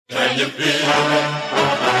Live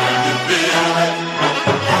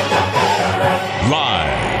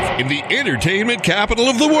in the entertainment capital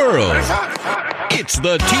of the world, it's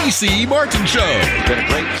the T.C. Martin Show. Been a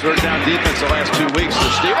great third down defense the last 2 weeks.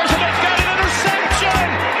 The Steelers, and they've got an interception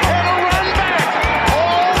and a run back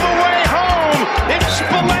all the way home. It's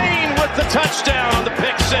Spillane with the touchdown on the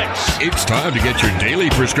pick six. It's time to get your daily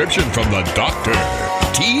prescription from the doctor,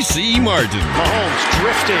 T.C. Martin. Mahomes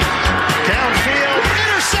drifting downfield,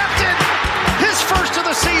 intercepted. His first of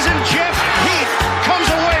the season. Jeff Heath comes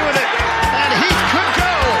away with it, and Heath could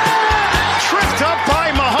go. Tripped up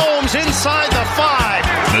by Mahomes inside the 5.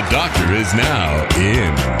 The doctor is now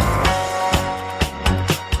in.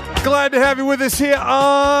 Glad to have you with us here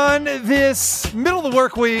on this middle of the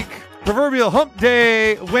work week, proverbial hump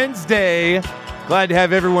day Wednesday. Glad to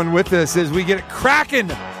have everyone with us as we get it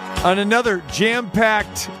cracking on another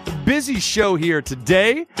jam-packed, busy show here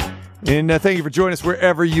today. And thank you for joining us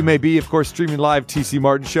wherever you may be. Of course, streaming live,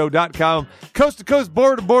 tcmartinshow.com. Coast to coast,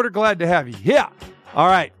 border to border, glad to have you. Yeah. All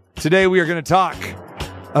right. Today we are going to talk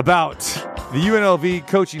about the UNLV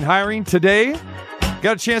coaching hiring. Today,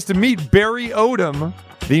 got a chance to meet Barry Odom,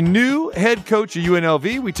 the new head coach of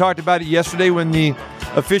UNLV. We talked about it yesterday when the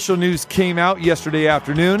official news came out yesterday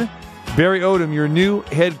afternoon. Barry Odom, your new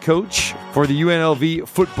head coach for the UNLV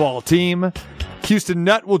football team. Houston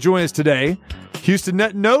Nutt will join us today. Houston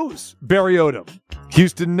Nutt knows Barry Odom.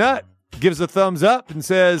 Houston Nutt gives a thumbs up and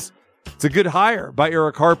says it's a good hire by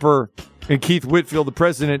Eric Harper and Keith Whitfield, the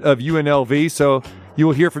president of UNLV. So you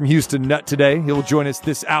will hear from Houston Nutt today. He will join us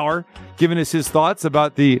this hour, giving us his thoughts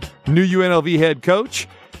about the new UNLV head coach.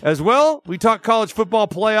 As well, we talk college football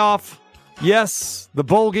playoff. Yes, the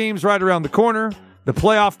bowl game's right around the corner. The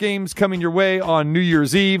playoff game's coming your way on New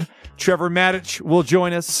Year's Eve. Trevor Matich will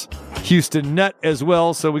join us. Houston Nutt as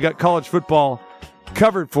well. So we got college football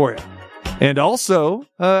covered for you. And also,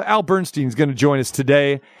 Al Bernstein's going to join us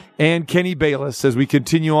today, and Kenny Bayless, as we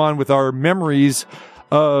continue on with our memories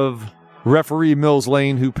of referee Mills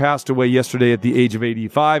Lane, who passed away yesterday at the age of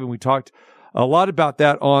 85. And we talked a lot about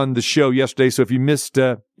that on the show yesterday. So if you missed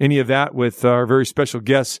any of that with our very special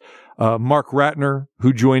guest, Mark Ratner,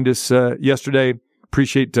 who joined us yesterday,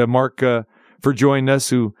 appreciate Mark for joining us,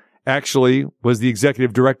 who actually was the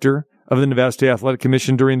executive director of the Nevada State Athletic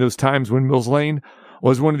Commission during those times when Mills Lane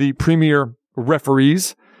was one of the premier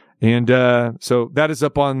referees. And so that is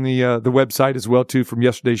up on the website as well, too, from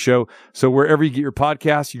yesterday's show. So wherever you get your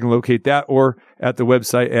podcast, you can locate that, or at the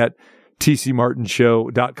website at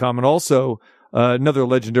tcmartinshow.com. And also another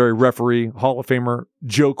legendary referee, Hall of Famer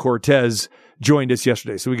Joe Cortez, joined us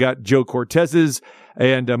yesterday. So we got Joe Cortez's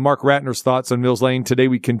and Mark Ratner's thoughts on Mills Lane. Today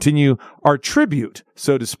we continue our tribute,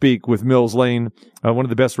 so to speak, with Mills Lane, one of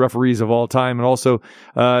the best referees of all time, and also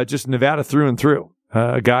just Nevada through and through.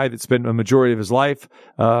 A guy that spent a majority of his life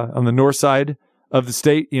on the north side of the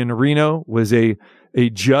state in Reno, was a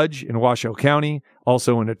judge in Washoe County,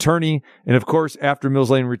 also an attorney. And of course, after Mills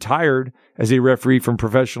Lane retired as a referee from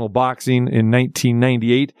professional boxing in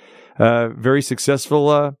 1998, very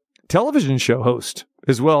successful television show host,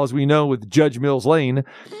 as well, as we know, with Judge Mills Lane.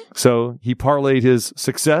 So he parlayed his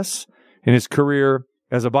success in his career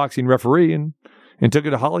as a boxing referee and took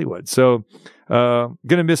it to Hollywood. So going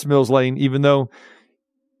to miss Mills Lane, even though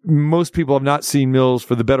most people have not seen Mills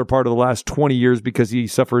for the better part of the last 20 years because he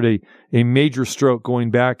suffered a major stroke going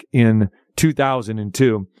back in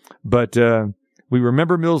 2002. But we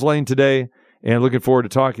remember Mills Lane today, and looking forward to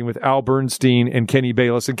talking with Al Bernstein and Kenny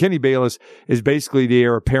Bayless. And Kenny Bayless is basically the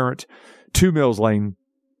heir apparent to Mills Lane.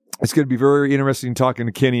 It's going to be very interesting talking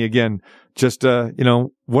to Kenny again. Just,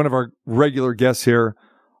 one of our regular guests here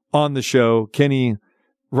on the show. Kenny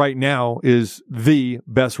right now is the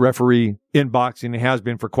best referee in boxing. He has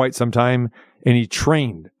been for quite some time, and he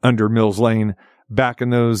trained under Mills Lane back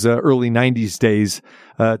in those early 90s days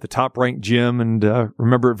at the Top Rank Gym. And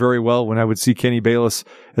remember it very well when I would see Kenny Bayless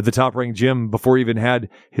at the Top Rank Gym before he even had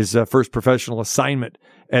his first professional assignment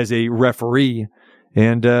as a referee.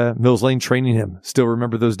 And Mills Lane training him. Still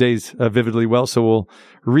remember those days vividly well. So we'll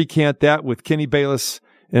recant that with Kenny Bayless.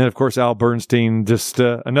 And, of course, Al Bernstein, just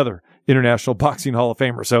another International Boxing Hall of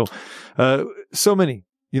Famer. So, so many,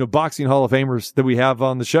 boxing Hall of Famers that we have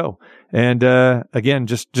on the show. And, again,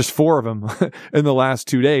 just 4 of them in the last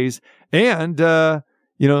 2 days. And,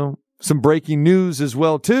 some breaking news as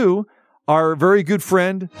well, too. Our very good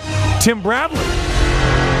friend, Tim Bradley,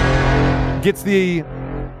 gets the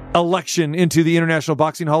election into the International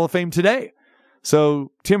Boxing Hall of Fame today.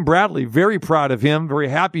 So Tim Bradley, very proud of him, very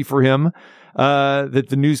happy for him that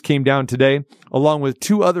the news came down today, along with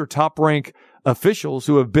 2 other Top Rank officials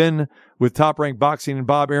who have been with Top Rank Boxing and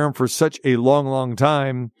Bob Arum for such a long, long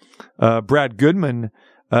time. Brad Goodman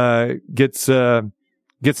gets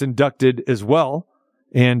inducted as well.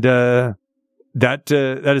 And that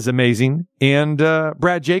is amazing. And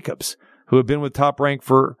Brad Jacobs, who have been with Top Rank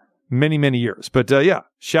for many, many years. But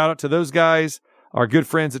shout out to those guys, our good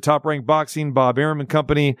friends at Top Rank Boxing, Bob Arum and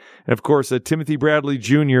Company, and of course Timothy Bradley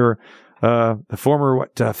Jr., the former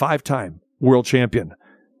 5-time world champion,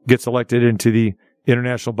 gets elected into the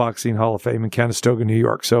International Boxing Hall of Fame in Conestoga, New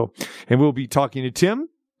York. So, and we'll be talking to Tim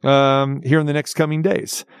here in the next coming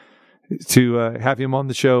days to have him on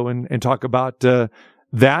the show and talk about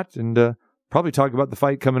that, and probably talk about the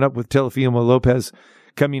fight coming up with Teofimo Lopez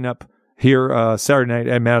coming up here Saturday night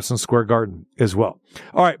at Madison Square Garden as well.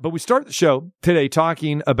 All right, but we start the show today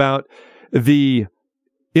talking about the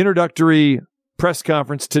introductory press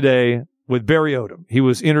conference today with Barry Odom. He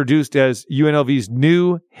was introduced as UNLV's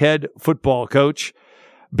new head football coach.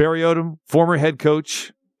 Barry Odom, former head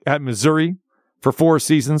coach at Missouri for 4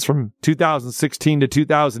 seasons from 2016 to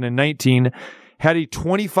 2019, had a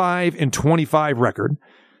 25-25 record.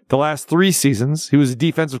 The last 3 seasons, he was a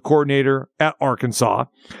defensive coordinator at Arkansas.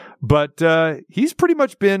 But he's pretty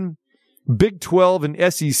much been Big 12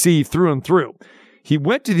 and SEC through and through. He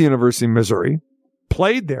went to the University of Missouri,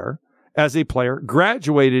 played there as a player,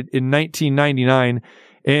 graduated in 1999,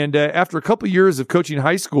 and after a couple years of coaching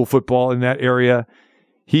high school football in that area,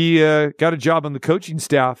 he got a job on the coaching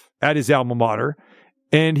staff at his alma mater,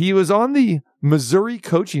 and he was on the Missouri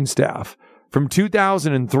coaching staff from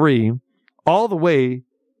 2003 all the way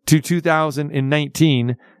to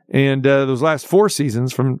 2019. And those last 4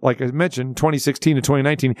 seasons from, like I mentioned, 2016 to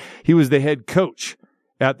 2019, he was the head coach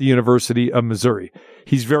at the University of Missouri.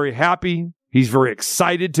 He's very happy. He's very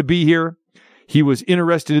excited to be here. He was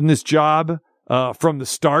interested in this job from the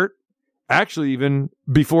start, actually even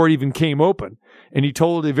before it even came open. And he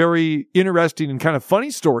told a very interesting and kind of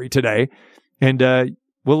funny story today. And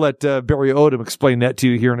we'll let Barry Odom explain that to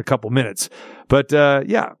you here in a couple minutes. But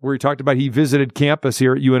where he talked about he visited campus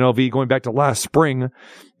here at UNLV going back to last spring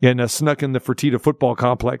and snuck in the Fertitta football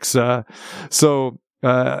complex. So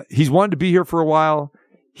he's wanted to be here for a while.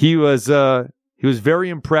 He was very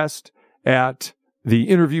impressed at the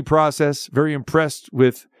interview process, very impressed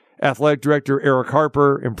with athletic director Eric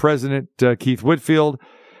Harper and president Keith Whitfield.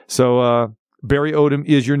 So Barry Odom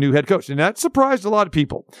is your new head coach. And that surprised a lot of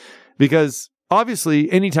people because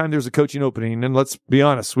obviously anytime there's a coaching opening, and let's be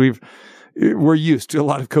honest, we're used to a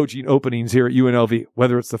lot of coaching openings here at UNLV,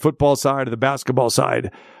 whether it's the football side or the basketball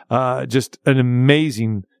side. Just an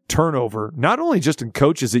amazing turnover, not only just in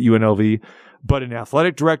coaches at UNLV, but in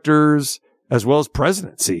athletic directors as well as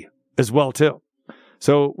presidency as well too.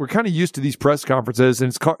 So we're kind of used to these press conferences, and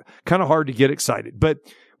it's kind of hard to get excited. But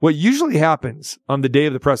what usually happens on the day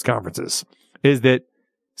of the press conferences is that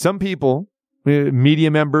some people, media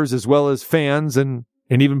members as well as fans and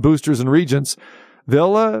even boosters and regents,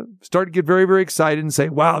 they'll start to get very, very excited and say,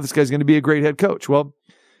 wow, this guy's going to be a great head coach. Well,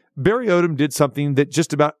 Barry Odom did something that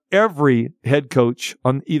just about every head coach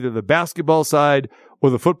on either the basketball side or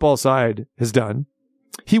the football side has done.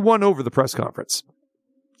 He won over the press conference.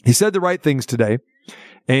 He said the right things today,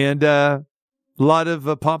 and a lot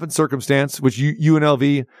of pomp and circumstance, which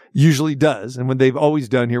UNLV usually does, and when they've always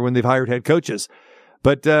done here when they've hired head coaches.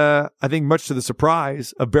 But I think much to the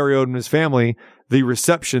surprise of Barry Odom and his family, the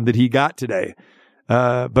reception that he got today,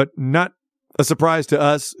 but not a surprise to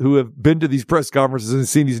us who have been to these press conferences and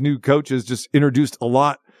seen these new coaches just introduced a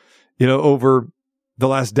lot, over the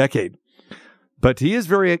last decade. But he is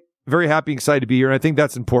very, very happy and excited to be here, and I think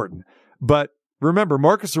that's important. But remember,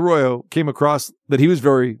 Marcus Arroyo came across that he was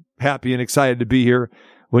very happy and excited to be here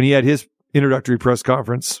when he had his introductory press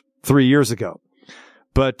conference 3 years ago.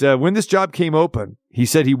 But when this job came open, he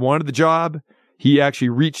said he wanted the job. He actually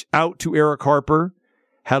reached out to Eric Harper,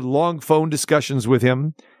 had long phone discussions with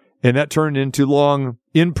him, and that turned into long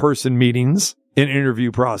in-person meetings and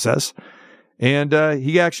interview process. And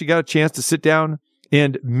he actually got a chance to sit down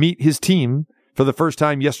and meet his team for the first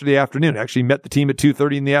time yesterday afternoon. Actually met the team at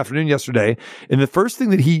 2:30 in the afternoon yesterday. And the first thing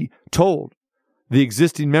that he told the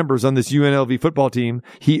existing members on this UNLV football team,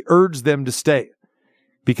 he urged them to stay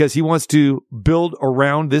because he wants to build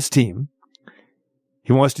around this team.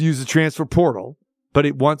 He wants to use the transfer portal, but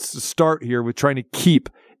it wants to start here with trying to keep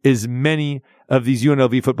as many of these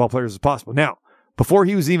UNLV football players as possible. Now, before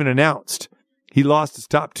he was even announced, he lost his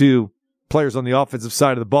top 2 players on the offensive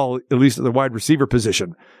side of the ball, at least at the wide receiver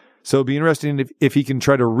position. So it'll be interesting if he can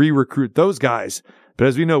try to re-recruit those guys. But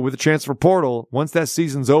as we know, with the transfer portal, once that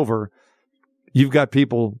season's over, you've got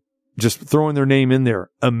people just throwing their name in there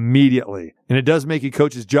immediately. And it does make a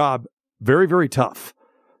coach's job very, very tough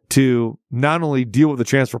to not only deal with the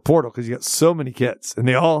transfer portal because you got so many kids and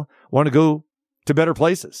they all want to go to better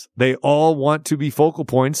places. They all want to be focal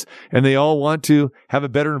points, and they all want to have a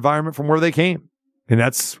better environment from where they came. And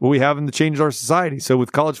that's what we have in the change of our society. So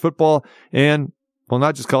with college football and, well,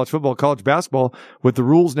 not just college football, college basketball, with the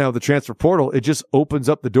rules now, the transfer portal, it just opens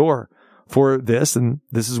up the door for this. And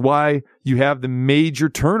this is why you have the major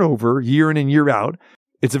turnover year in and year out.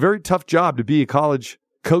 It's a very tough job to be a college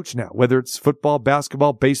coach now, whether it's football,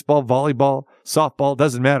 basketball, baseball, volleyball, softball,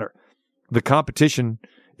 doesn't matter. The competition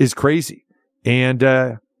is crazy. And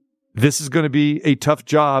this is going to be a tough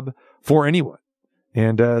job for anyone.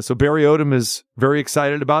 And so Barry Odom is very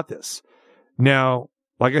excited about this. Now,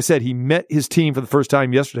 like I said, he met his team for the first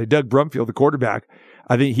time yesterday. Doug Brumfield, the quarterback,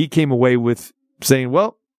 I think he came away with saying,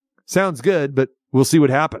 well, sounds good, but we'll see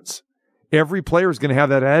what happens. Every player is going to have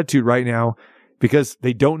that attitude right now because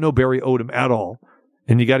they don't know Barry Odom at all.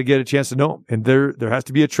 And you got to get a chance to know him. And there has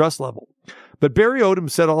to be a trust level. But Barry Odom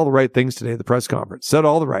said all the right things today at the press conference, said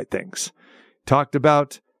all the right things. Talked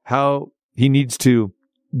about how he needs to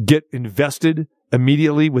get invested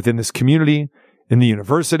immediately within this community, in the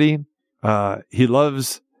university. He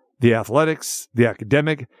loves the athletics, the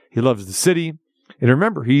academic. He loves the city. And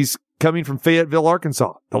remember, he's coming from Fayetteville,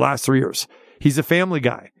 Arkansas, the last 3 years. He's a family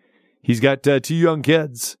guy. He's got 2 young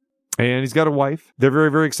kids, and he's got a wife. They're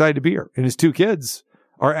very, very excited to be here. And his 2 kids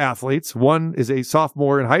are athletes. One is a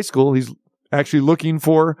sophomore in high school. He's actually looking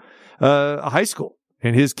for a high school.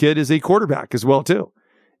 And his kid is a quarterback as well, too.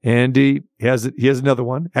 And he has another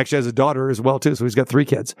one, actually has a daughter as well, too. So he's got 3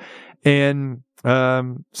 kids. And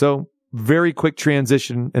so very quick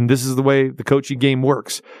transition. And this is the way the coaching game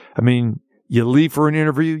works. I mean, you leave for an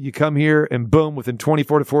interview, you come here, and boom, within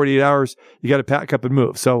 24 to 48 hours, you got to pack up and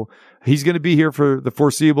move. So he's going to be here for the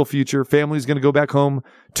foreseeable future. Family's going to go back home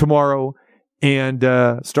tomorrow and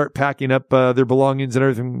start packing up their belongings and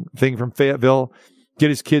everything from Fayetteville, get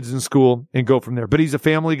his kids in school, and go from there. But he's a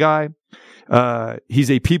family guy.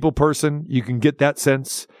 He's a people person. You can get that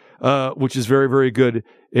sense, which is very, very good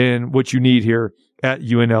in what you need here at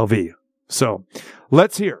UNLV. So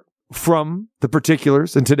let's hear from the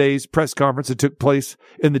particulars in today's press conference that took place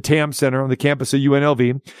in the TAM Center on the campus of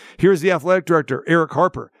UNLV. Here's the athletic director, Eric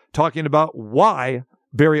Harper, talking about why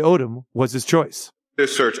Barry Odom was his choice.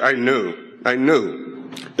 This search, I knew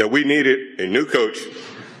that we needed a new coach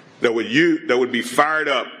that would be fired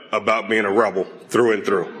up about being a rebel through and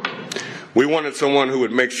through. We wanted someone who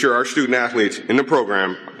would make sure our student athletes in the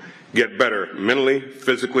program get better mentally,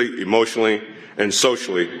 physically, emotionally, and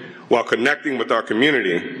socially while connecting with our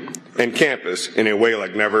community and campus in a way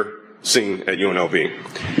like never seen at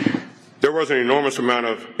UNLV. There was an enormous amount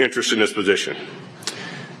of interest in this position.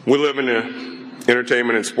 We live in the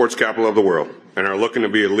entertainment and sports capital of the world and are looking to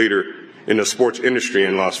be a leader in the sports industry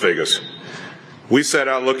in Las Vegas. We set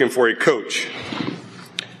out looking for a coach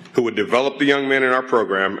who would develop the young men in our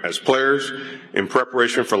program as players in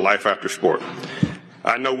preparation for life after sport.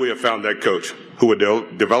 I know we have found that coach who would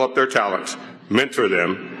develop their talents, mentor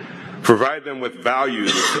them, provide them with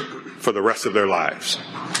values for the rest of their lives.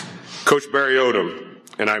 Coach Barry Odom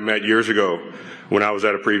and I met years ago when I was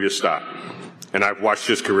at a previous stop, and I've watched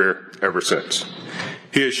his career ever since.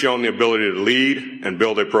 He has shown the ability to lead and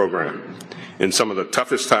build a program in some of the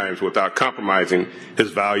toughest times without compromising his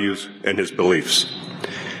values and his beliefs.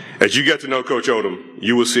 As you get to know Coach Odom,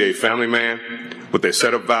 you will see a family man with a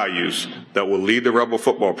set of values that will lead the Rebel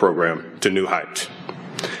football program to new heights.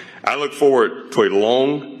 I look forward to a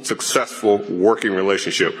long, successful working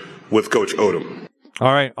relationship with Coach Odom.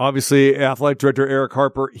 All right. Obviously, athletic director Eric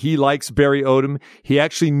Harper, he likes Barry Odom. He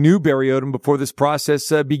actually knew Barry Odom before this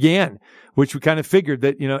process began, which we kind of figured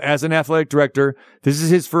that, as an athletic director, this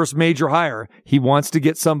is his first major hire. He wants to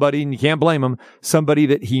get somebody, and you can't blame him, somebody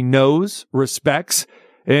that he knows, respects,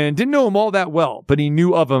 and didn't know him all that well, but he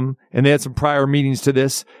knew of him, and they had some prior meetings to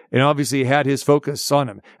this, and obviously had his focus on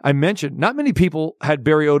him. I mentioned not many people had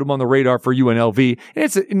Barry Odom on the radar for UNLV, and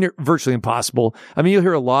it's virtually impossible. I mean, you'll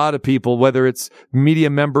hear a lot of people, whether it's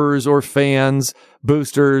media members or fans,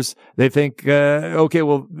 boosters, they think, okay,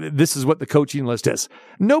 well, this is what the coaching list is.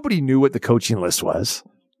 Nobody knew what the coaching list was.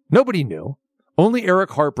 Nobody knew. Only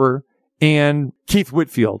Eric Harper and Keith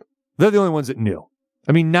Whitfield. They're the only ones that knew.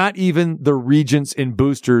 I mean, not even the regents and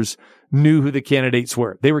boosters knew who the candidates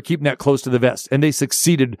were. They were keeping that close to the vest, and they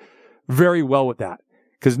succeeded very well with that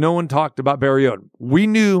because no one talked about Barry Odom. We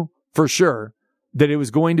knew for sure that it was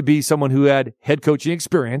going to be someone who had head coaching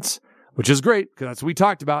experience, which is great because that's what we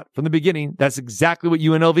talked about from the beginning. That's exactly what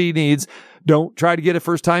UNLV needs. Don't try to get a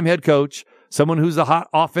first-time head coach, someone who's a hot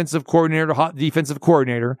offensive coordinator, hot defensive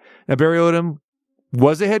coordinator. Now, Barry Odom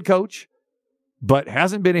was a head coach, but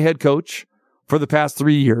hasn't been a head coach for the past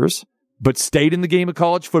 3 years, but stayed in the game of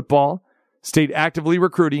college football, stayed actively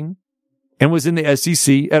recruiting, and was in the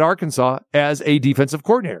SEC at Arkansas as a defensive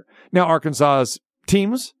coordinator. Now, Arkansas's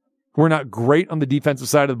teams were not great on the defensive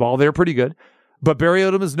side of the ball. They're pretty good. But Barry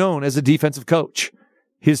Odom is known as a defensive coach.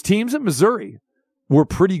 His teams at Missouri were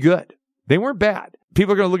pretty good. They weren't bad.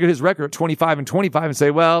 People are going to look at his record at 25-25 and say,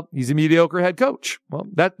 well, he's a mediocre head coach. Well,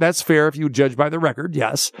 that's fair if you judge by the record,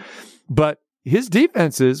 yes. But his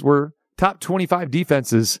defenses were top 25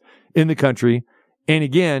 defenses in the country. And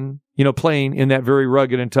again, playing in that very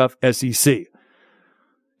rugged and tough SEC.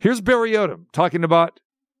 Here's Barry Odom talking about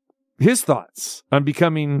his thoughts on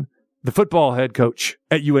becoming the football head coach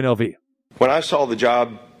at UNLV. When I saw the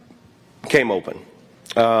job came open,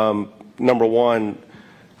 number one,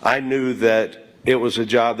 I knew that it was a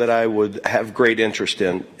job that I would have great interest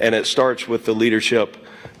in, and it starts with the leadership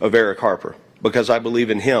of Eric Harper, because I believe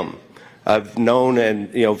in him. I've known,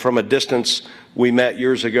 and from a distance, we met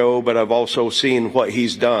years ago, but I've also seen what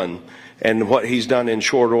he's done and what he's done in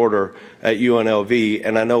short order at UNLV,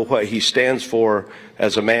 and I know what he stands for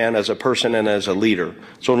as a man, as a person, and as a leader.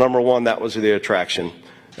 So number one, that was the attraction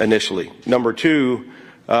initially. Number two,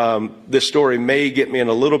 this story may get me in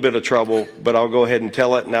a little bit of trouble, but I'll go ahead and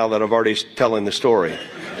tell it now that I've already telling the story.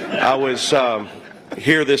 I was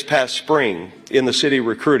here this past spring in the city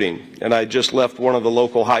recruiting, and I just left one of the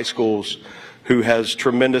local high schools who has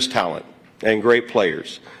tremendous talent and great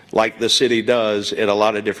players, like the city does at a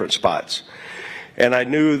lot of different spots. And I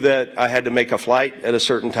knew that I had to make a flight at a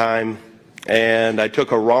certain time, and I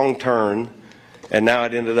took a wrong turn, and now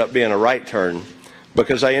it ended up being a right turn,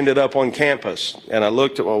 because I ended up on campus. And I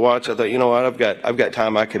looked at my watch. I thought, you know what, I've got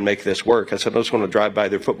time. I can make this work. I said, I'm just going to drive by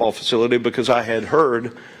their football facility, because I had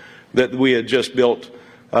heard that we had just built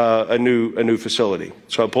a new facility.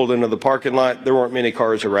 So I pulled into the parking lot. There weren't many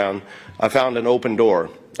cars around. I found an open door.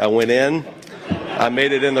 I went in. I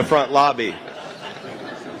made it in the front lobby.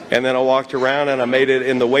 And then I walked around and I made it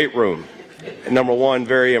in the weight room. And number one,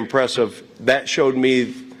 very impressive. That showed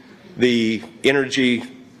me the energy,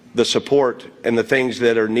 the support, and the things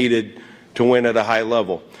that are needed to win at a high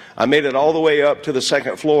level. I made it all the way up to the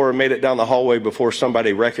second floor and made it down the hallway before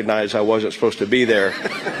somebody recognized I wasn't supposed to be there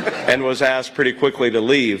and was asked pretty quickly to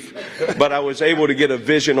leave. But I was able to get a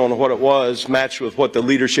vision on what it was, matched with what the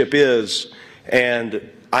leadership is, and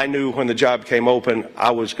I knew when the job came open,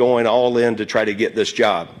 I was going all in to try to get this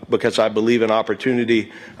job, because I believe in opportunity,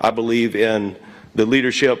 I believe in the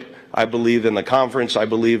leadership, I believe in the conference, I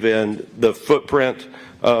believe in the footprint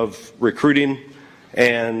of recruiting,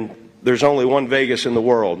 and there's only one Vegas in the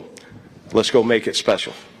world. Let's go make it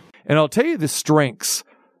special. And I'll tell you the strengths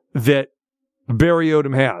that Barry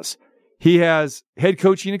Odom has. He has head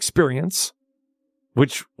coaching experience,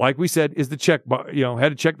 which, like we said, is the check, had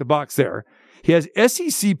to check the box there. He has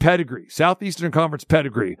SEC pedigree, Southeastern Conference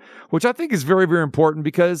pedigree, which I think is very, very important,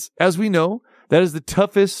 because, as we know, that is the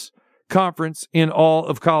toughest conference in all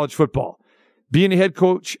of college football. Being a head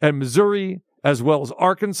coach at Missouri as well as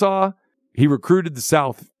Arkansas, he recruited the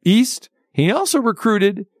Southeast. He also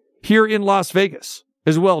recruited here in Las Vegas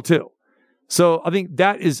as well, too. So I think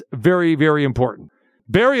that is very, very important.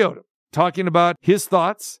 Barry Odom talking about his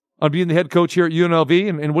thoughts on being the head coach here at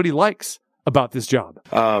UNLV and what he likes about this job.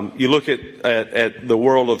 You look at the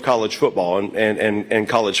world of college football and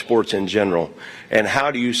college sports in general, and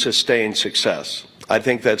how do you sustain success? I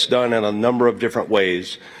think that's done in a number of different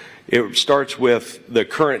ways. It starts with the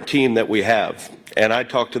current team that we have. And I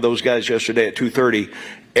talked to those guys yesterday at 2:30.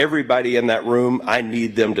 Everybody in that room, I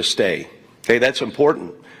need them to stay. Okay, that's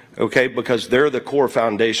important, okay, because they're the core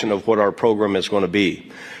foundation of what our program is going to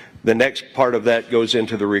be. The next part of that goes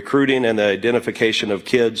into the recruiting and the identification of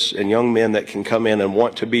kids and young men that can come in and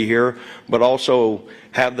want to be here, but also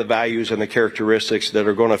have the values and the characteristics that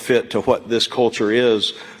are going to fit to what this culture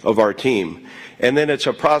is of our team. And then it's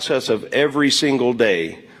a process of every single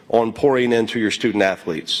day on pouring into your student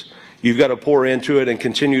athletes. You've got to pour into it and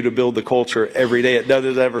continue to build the culture every day. It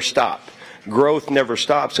doesn't ever stop. Growth never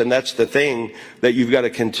stops, and that's the thing, that you've got to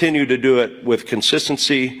continue to do it with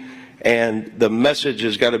consistency, and the message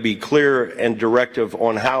has got to be clear and directive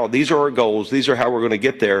on how these are our goals, these are how we're going to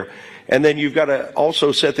get there. And then you've got to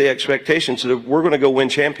also set the expectations that we're going to go win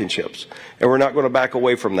championships, and we're not going to back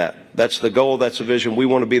away from that. That's the goal, that's the vision. We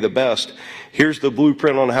want to be the best. Here's the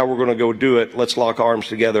blueprint on how we're going to go do it. Let's lock arms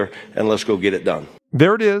together and let's go get it done.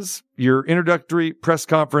 There it is, your introductory press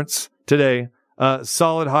conference today.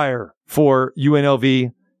 Solid hire for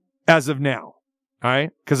UNLV as of now. All right?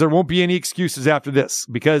 Because there won't be any excuses after this,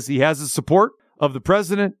 because he has the support of the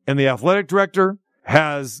president, and the athletic director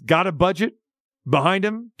has got a budget behind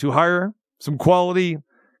him to hire some quality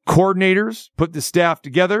coordinators, put the staff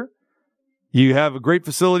together. You have great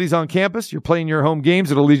facilities on campus. You're playing your home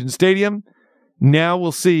games at Allegiant Stadium. Now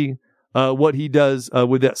we'll see what he does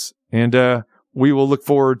with this. And we will look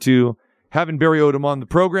forward to having Barry Odom on the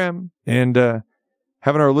program and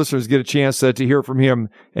having our listeners get a chance to hear from him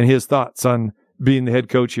and his thoughts on being the head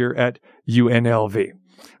coach here at UNLV.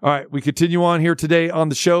 All right, we continue on here today on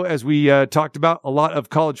the show as we talked about a lot of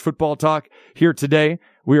college football talk here today.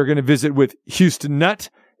 We are going to visit with Houston Nutt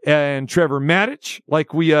and Trevor Matich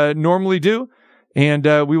like we normally do. And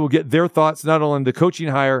we will get their thoughts not only on the coaching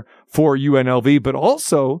hire for UNLV, but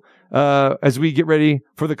also as we get ready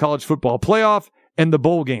for the college football playoff and the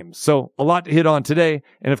bowl games. So a lot to hit on today.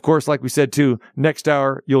 And of course, like we said too, next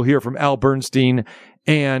hour, you'll hear from Al Bernstein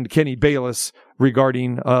and Kenny Bayless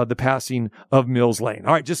regarding the passing of Mills Lane.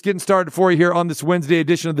 All right, just getting started for you here on this Wednesday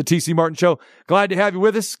edition of the TC Martin Show. Glad to have you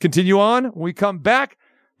with us. Continue on. When we come back,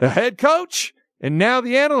 the head coach and now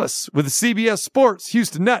the analyst with the CBS Sports,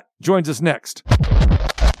 Houston Nutt, joins us next.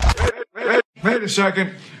 Wait a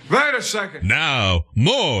second. Now,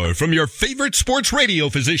 more from your favorite sports radio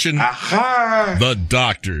physician, the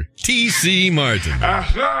Dr. T.C. Martin.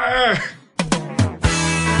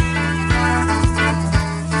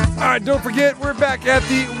 All right, don't forget, we're back at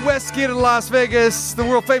the Westgate in Las Vegas. The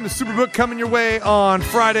world-famous Superbook coming your way on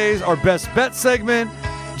Fridays. Our Best Bet segment.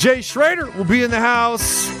 Jay Schrader will be in the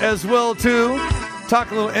house as well, too.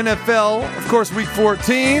 Talk a little NFL. Of course, Week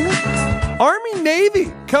 14.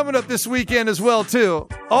 Army-Navy coming up this weekend as well, too.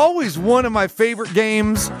 Always one of my favorite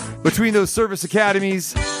games between those service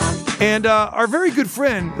academies. And our very good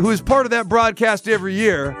friend, who is part of that broadcast every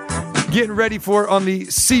year, getting ready for it on the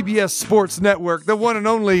CBS Sports Network, the one and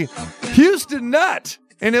only Houston Nutt.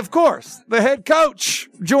 And, of course, the head coach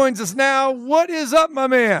joins us now. What is up, my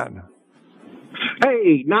man?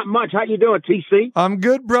 Hey, not much. How you doing, TC? I'm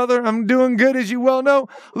good, brother. I'm doing good, as you well know.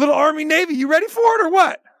 A little Army-Navy. You ready for it or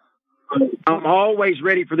what? I'm always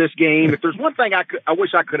ready for this game. If there's one thing I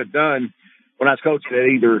wish I could have done when I was coaching at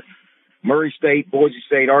either Murray State, Boise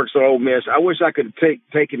State, Arkansas, Ole Miss, I wish I could have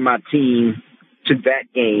taken my team to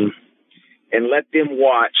that game and let them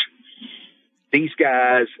watch these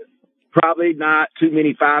guys. Probably not too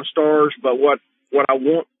many 5 stars, but what I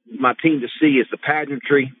want my team to see is the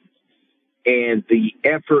pageantry and the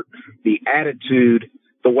effort, the attitude,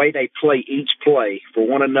 the way they play each play for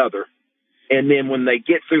one another. And then when they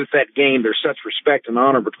get through that game, there's such respect and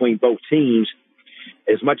honor between both teams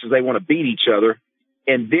as much as they want to beat each other.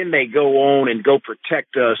 And then they go on and go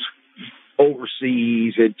protect us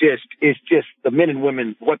overseas. It's just the men and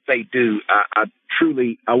women, what they do. I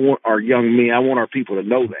want our young men, I want our people to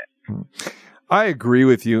know that. I agree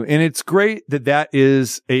with you. And it's great that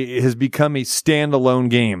has become a standalone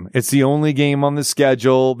game. It's the only game on the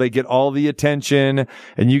schedule. They get all the attention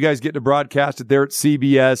and you guys get to broadcast it there at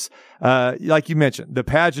CBS. Like you mentioned, the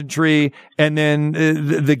pageantry and then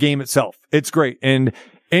the game itself. It's great. And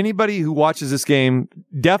anybody who watches this game,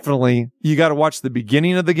 definitely you got to watch the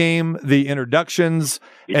beginning of the game, the introductions,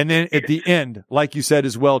 and then at the end, like you said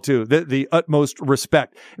as well too, the utmost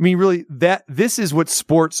respect. I mean, really, this is what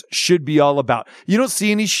sports should be all about. You don't see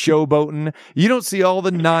any showboating. You don't see all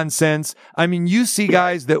the nonsense. I mean, you see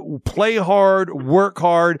guys that play hard, work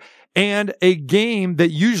hard, and a game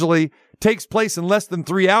that usually takes place in less than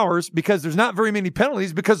 3 hours because there's not very many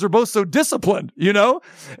penalties because they're both so disciplined, you know?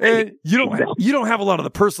 And you don't have a lot of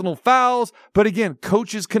the personal fouls, but again,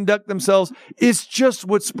 coaches conduct themselves. It's just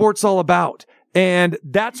what sports all about. And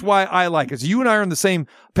that's why I like it. So you and I are on the same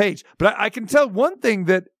page, but I can tell one thing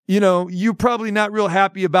that, you know, you're probably not real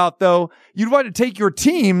happy about though. You'd want to take your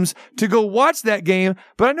teams to go watch that game,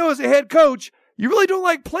 but I know as a head coach, you really don't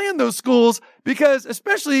like playing those schools because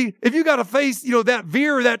especially if you got to face, you know, that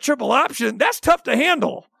veer or that triple option, that's tough to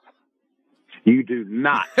handle. You do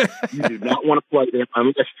not. You do not want to play them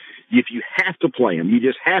unless if you have to play them. You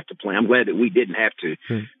just have to play. I'm glad that we didn't have to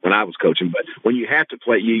when I was coaching. But when you have to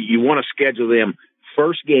play, you want to schedule them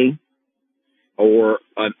first game or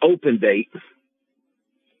an open date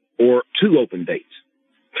or 2 open dates.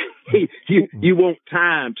 You want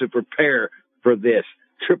time to prepare for this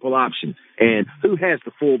triple option. And who has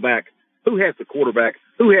the fullback? Who has the quarterback?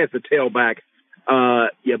 Who has the tailback?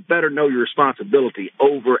 You better know your responsibility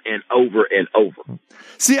over and over and over.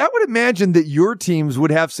 See, I would imagine that your teams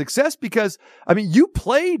would have success because, I mean, you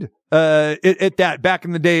played at that back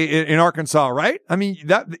in the day in Arkansas, right? I mean,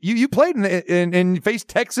 that you played and faced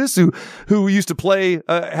Texas, who used to play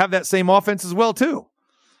have that same offense as well too.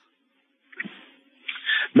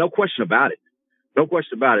 No question about it. No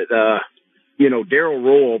question about it. You know, Darryl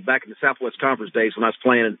Royal back in the Southwest Conference days when I was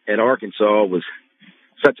playing at Arkansas was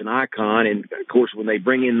such an icon. And of course, when they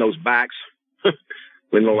bring in those backs,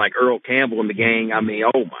 when they're like Earl Campbell in the gang, I mean,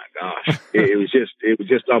 oh my gosh, it was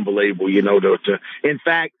just unbelievable. You know, in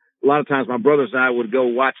fact, a lot of times my brothers and I would go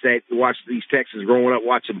watch these Texans growing up,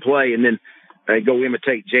 watch them play, and then go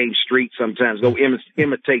imitate James Street sometimes, go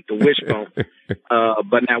imitate the wishbone.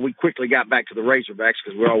 But now we quickly got back to the Razorbacks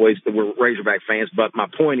because we're Razorback fans. But my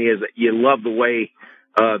point is that you love the way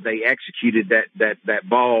they executed that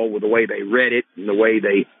ball, with the way they read it and the way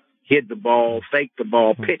they hid the ball, faked the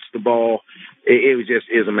ball, pitched the ball. It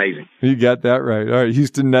was amazing. You got that right. All right,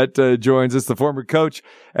 Houston Nutt joins us, the former coach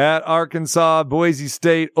at Arkansas, Boise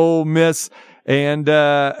State, Ole Miss, and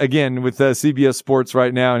again with CBS Sports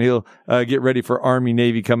right now, and he'll get ready for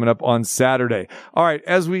Army-Navy coming up on Saturday. All right,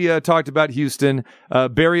 as we talked about Houston,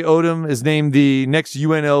 Barry Odom is named the next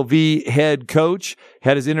UNLV head coach.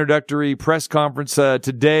 Had his introductory press conference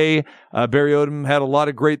today. Barry Odom had a lot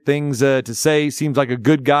of great things to say. Seems like a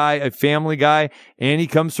good guy, a family guy, and he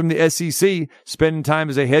comes from the SEC, spending time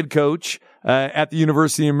as a head coach at the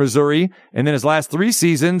University of Missouri, and then his last 3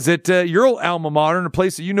 seasons at your old alma mater, in a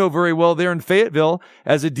place that you know very well there in Fayetteville,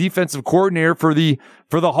 as a defensive coordinator for the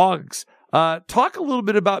Hogs. Talk a little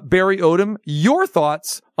bit about Barry Odom, your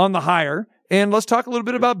thoughts on the hire, and let's talk a little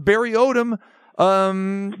bit about Barry Odom,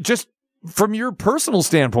 just from your personal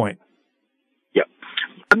standpoint. Yep.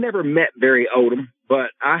 I've never met Barry Odom,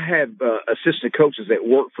 but I have assistant coaches that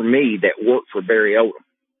work for me that work for Barry Odom.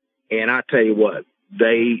 And I tell you what,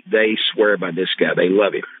 they swear by this guy. They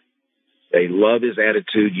love him. They love his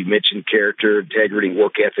attitude. You mentioned character, integrity,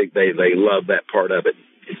 work ethic. They love that part of it.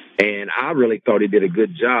 And I really thought he did a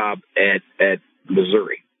good job at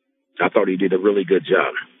Missouri. I thought he did a really good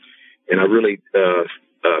job. And I really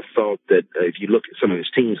thought that if you look at some of his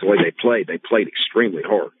teams, the way they played extremely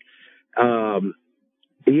hard.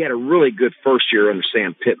 He had a really good first year under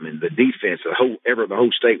Sam Pittman. The defense, the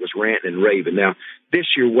whole state was ranting and raving. Now,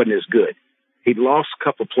 this year wasn't as good. He'd lost a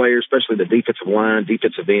couple of players, especially the defensive line,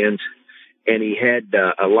 defensive ends, and he had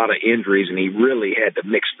a lot of injuries, and he really had to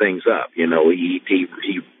mix things up. You know, he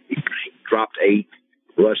dropped 8,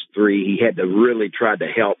 rushed 3. He had to really try to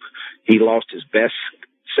help. He lost his best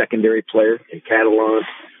secondary player in Catalan.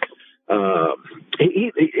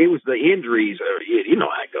 It was the injuries. You know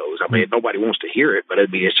how it goes. I mean, nobody wants to hear it, but I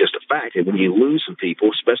mean, it's just a fact. And when you lose some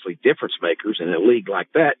people, especially difference makers in a league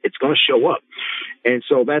like that, it's going to show up. And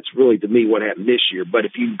so that's really, to me, what happened this year. But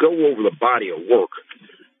if you go over the body of work,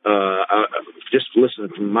 just listening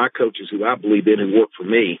to my coaches who I believe in and work for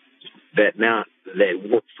me, that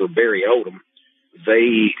work for Barry Odom,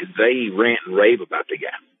 they rant and rave about the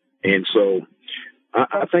guy. And so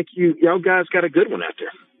I think y'all guys got a good one out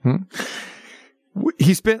there.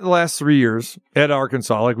 He spent the last 3 years at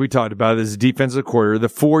Arkansas, like we talked about, as a defensive coordinator, the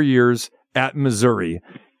 4 years at Missouri,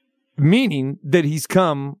 meaning that he's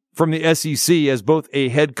come from the SEC as both a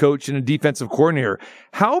head coach and a defensive coordinator.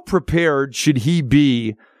 How prepared should he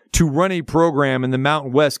be to run a program in the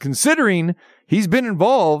Mountain West, considering he's been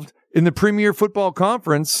involved in the Premier Football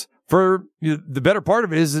Conference for the better part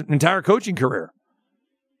of his entire coaching career?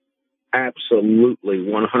 Absolutely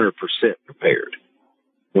 100% prepared.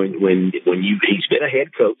 He's been a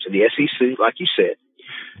head coach in the SEC, like you said,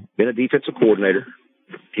 been a defensive coordinator.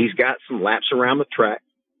 He's got some laps around the track.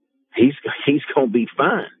 He's going to be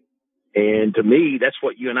fine. And to me, that's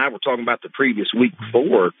what you and I were talking about the previous week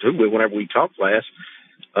before, too, whenever we talked last.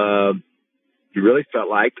 You really felt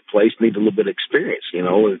like the place needed a little bit of experience, you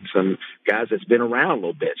know, and some guys that's been around a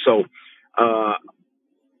little bit. So,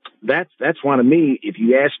 that's why, to me, if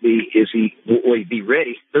you ask me, will he be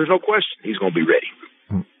ready? There's no question he's going to be ready.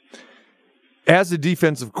 As a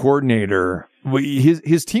defensive coordinator,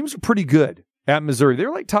 his teams are pretty good at Missouri.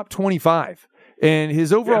 They're like top 25. And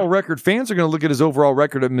his overall record, fans are going to look at his overall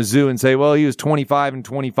record at Mizzou and say, well, he was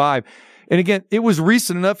 25-25. And again, it was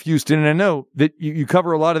recent enough, Houston, and I know that you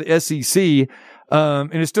cover a lot of the SEC,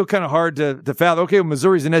 and it's still kind of hard to fathom, okay, well,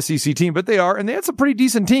 Missouri's an SEC team, but they are, and they had some pretty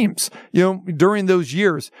decent teams, you know, during those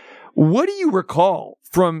years. What do you recall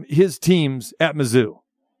from his teams at Mizzou?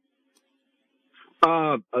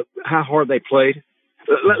 How hard they played.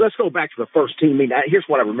 Let's go back to the first team meeting. Here's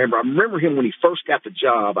what I remember. I remember him when he first got the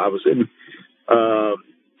job. I was in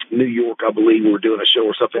New York, I believe. We were doing a show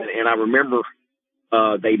or something, and I remember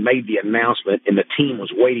they made the announcement, and the team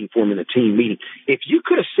was waiting for him in the team meeting. If you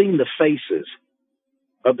could have seen the faces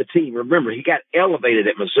of the team, remember, he got elevated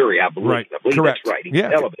at Missouri, I believe. Right. I believe Correct. That's right. He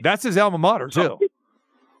got elevated. That's his alma mater, too.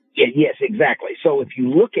 Yes, exactly. So if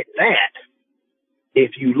you look at that,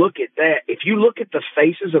 if you look at the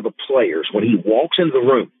faces of the players when he walks into the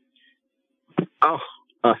room,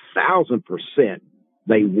 1,000%,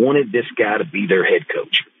 they wanted this guy to be their head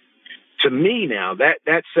coach. To me now,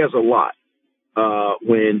 that says a lot.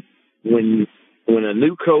 When a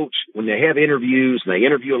new coach, when they have interviews and they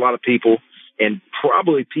interview a lot of people, and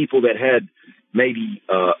probably people that had maybe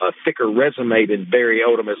a thicker resume than Barry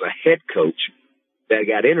Odom as a head coach that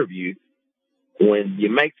got interviewed. When you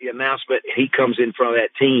make the announcement, he comes in front of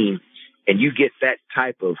that team, and you get that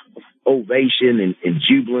type of ovation and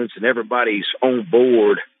jubilance, and everybody's on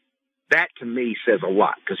board. That to me says a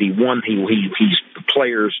lot because he's the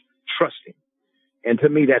players trust him, and to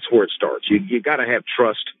me that's where it starts. You got to have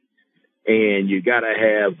trust, and you got to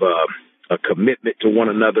have a commitment to one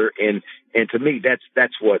another, and to me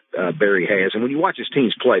that's what Barry has. And when you watch his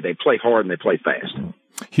teams play, they play hard and they play fast.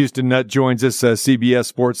 Houston Nutt joins us, CBS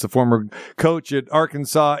Sports, the former coach at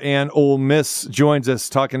Arkansas and Ole Miss, joins us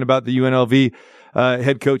talking about the UNLV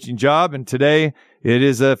head coaching job. And today it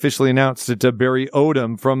is officially announced that Barry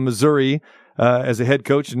Odom from Missouri as a head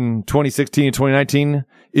coach in 2016 and 2019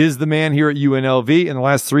 is the man here at UNLV. In the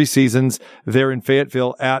last 3 seasons, they're in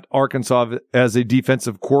Fayetteville at Arkansas as a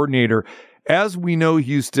defensive coordinator. As we know,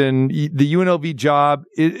 Houston, the UNLV job,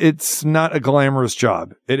 it's not a glamorous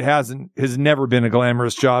job. It has never been a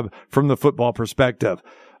glamorous job from the football perspective.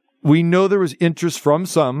 We know there was interest from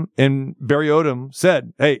some, and Barry Odom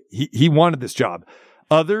said, hey, he wanted this job.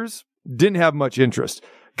 Others didn't have much interest.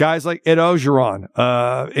 Guys like Ed Ogeron,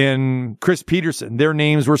 and Chris Peterson, their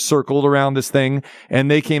names were circled around this thing, and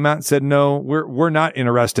they came out and said, no, we're not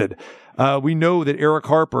interested. We know that Eric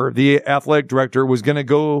Harper, the athletic director, was going to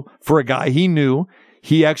go for a guy he knew.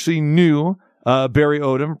 He actually knew Barry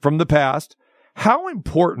Odom from the past. How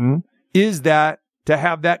important is that to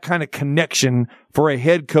have that kind of connection for a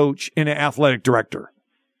head coach and an athletic director?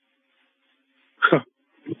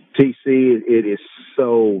 TC, it is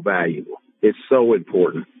so valuable. It's so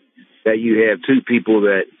important that you have two people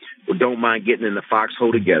that don't mind getting in the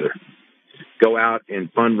foxhole together, go out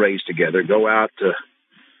and fundraise together, go out to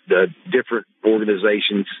the different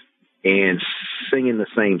organizations and singing the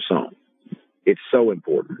same song. It's so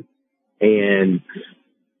important. And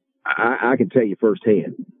I can tell you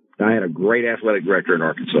firsthand, I had a great athletic director in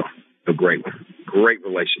Arkansas, a great one, great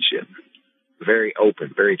relationship, very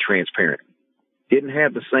open, very transparent. Didn't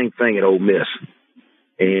have the same thing at Ole Miss.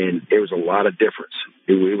 And there was a lot of difference.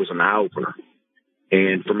 It was an eye-opener.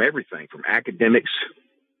 And from everything, from academics,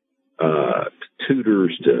 to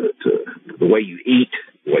tutors, to the way you eat,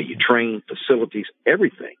 the way you train, facilities,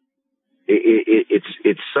 everything.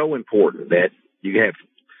 It's so important that you have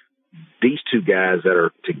these two guys that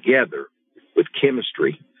are together with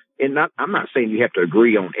chemistry. And I'm not saying you have to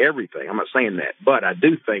agree on everything. I'm not saying that. But I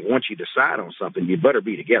do think once you decide on something, you better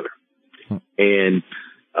be together. And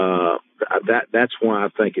that's why I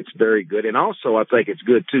think it's very good. And also I think it's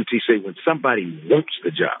good too, TC, when somebody wants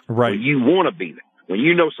the job. Right. When you want to be there. When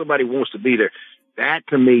you know somebody wants to be there, that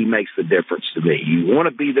to me makes the difference to me. You want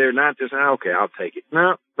to be there, not just, okay, I'll take it.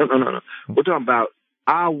 No. We're talking about,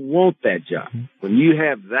 I want that job. When you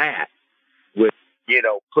have that with,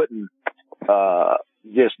 putting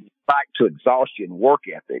just back to exhaustion work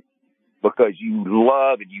ethic because you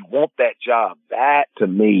love and you want that job, that to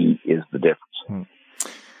me is the difference.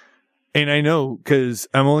 And I know, because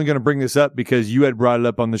I'm only going to bring this up because you had brought it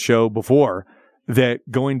up on the show before, that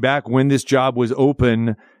going back when this job was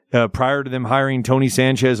open, prior to them hiring Tony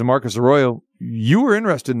Sanchez and Marcus Arroyo, you were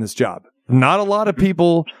interested in this job. Not a lot of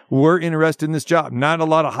people were interested in this job. Not a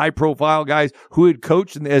lot of high-profile guys who had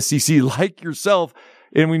coached in the SEC like yourself.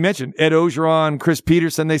 And we mentioned Ed Ogeron, Chris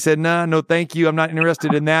Peterson. They said, no, thank you. I'm not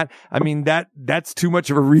interested in that. I mean, that's too much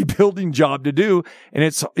of a rebuilding job to do. And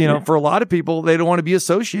it's, for a lot of people, they don't want to be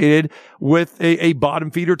associated with a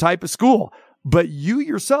bottom feeder type of school. But you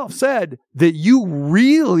yourself said that you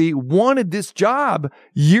really wanted this job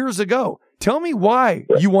years ago. Tell me why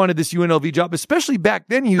you wanted this UNLV job, especially back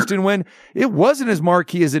then, Houston, when it wasn't as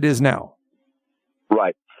marquee as it is now.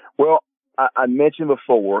 Right. Well, I mentioned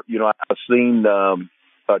before, I've seen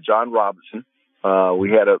John Robinson.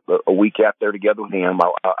 We had a week out there together with him.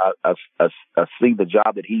 I see the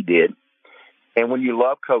job that he did. And when you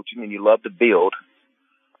love coaching and you love to build,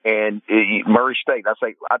 and Murray State,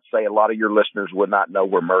 I'd say a lot of your listeners would not know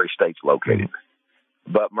where Murray State's located.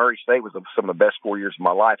 But Murray State was some of the best 4 years of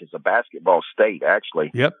my life. It's a basketball state, actually.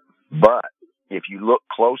 Yep. But if you look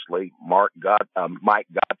closely, Mike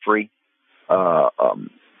Godfrey, guys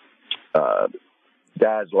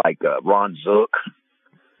like Ron Zook,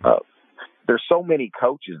 there's so many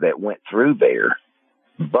coaches that went through there,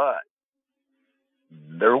 but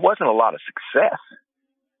there wasn't a lot of success.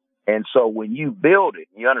 And so when you build it,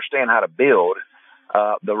 you understand how to build.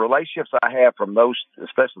 The relationships I have from those,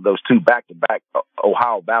 especially those two back-to-back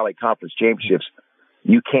Ohio Valley Conference championships,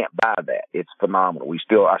 you can't buy that. It's phenomenal.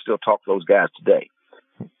 I still talk to those guys today.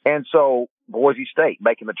 And so Boise State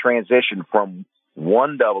making the transition from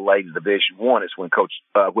 1AA to Division I is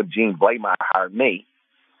when Gene Blameyer hired me.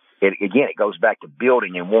 it goes back to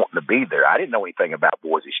building and wanting to be there. I didn't know anything about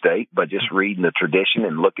Boise State, but just reading the tradition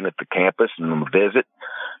and looking at the campus and the visit,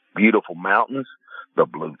 beautiful mountains, the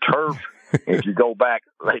blue turf. If you go back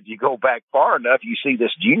far enough, you see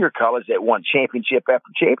this junior college that won championship after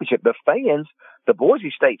championship. The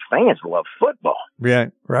Boise State fans love football.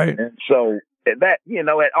 Yeah, right. And so that,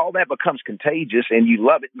 all that becomes contagious and you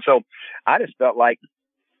love it. And so I just felt like,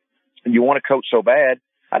 you want to coach so bad,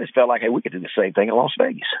 I just felt like, hey, we could do the same thing in Las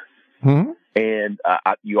Vegas. Mm-hmm. And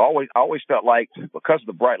you always felt like, because of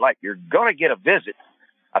the bright light, you're going to get a visit.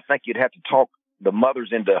 I think you'd have to talk the mothers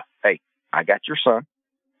into, hey, I got your son.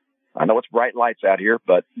 I know it's bright lights out here,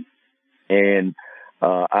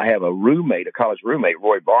 I have a college roommate,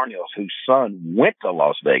 Roy Barnhill, whose son went to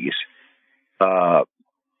Las Vegas,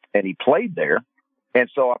 and he played there. And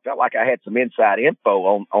so I felt like I had some inside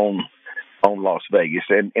info on Las Vegas.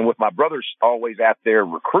 And with my brothers always out there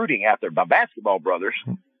recruiting out there, my basketball brothers,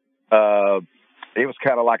 it was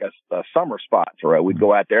kind of like a summer spot for us. We'd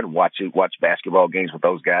go out there and watch basketball games with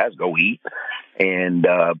those guys, go eat. And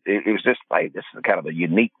it was just like, this is kind of a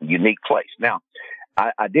unique place. Now,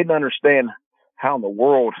 I didn't understand how in the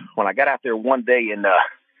world, when I got out there one day in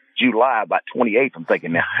July, about 28th, I'm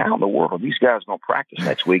thinking, now, how in the world are these guys going to practice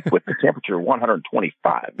next week with the temperature of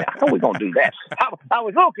 125? Now, how are we going to do that? I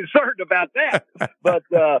was a little concerned about that. But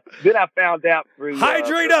then I found out through...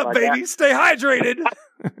 Hydrate up, baby. Stay hydrated.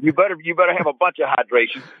 You better have a bunch of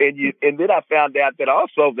hydration. And then I found out that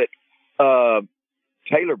also that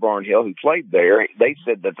Taylor Barnhill, who played there, they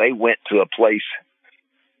said that they went to a place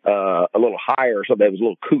a little higher, so that was a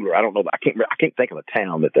little cooler. I don't know. I can't think of a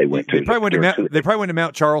town that they went to. They probably went to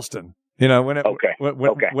Mount Charleston. Went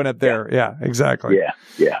up there. Yeah, exactly.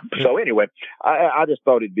 Yeah. So anyway, I just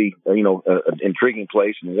thought it'd be an intriguing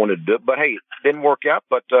place and wanted to do it. But hey, it didn't work out.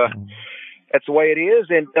 But that's the way it is.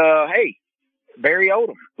 And hey, Barry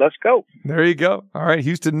Odom, let's go. There you go. All right,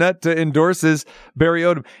 Houston Nutt endorses Barry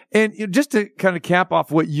Odom. And just to kind of cap off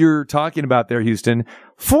what you're talking about there, Houston,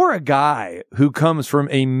 for a guy who comes from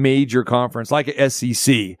a major conference like a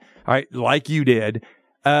SEC, all right, like you did,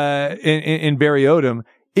 in Barry Odom,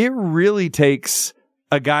 it really takes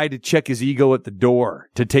a guy to check his ego at the door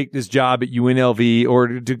to take this job at UNLV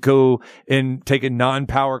or to go and take a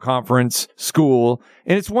non-power conference school.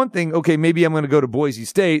 And it's one thing, okay, maybe I'm going to go to Boise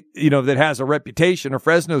State, that has a reputation, or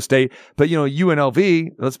Fresno State, but UNLV,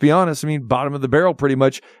 let's be honest, bottom of the barrel pretty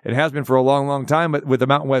much. It has been for a long, long time with the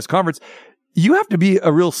Mountain West Conference. You have to be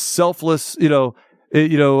a real selfless, individual.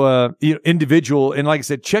 And like I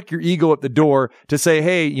said, check your ego at the door to say,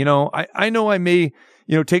 hey, I know I may,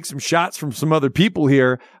 take some shots from some other people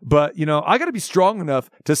here, but, I got to be strong enough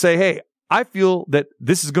to say, hey, I feel that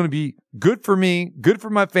this is going to be good for me, good for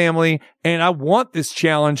my family, and I want this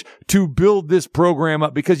challenge to build this program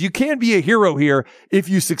up, because you can be a hero here if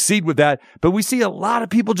you succeed with that. But we see a lot of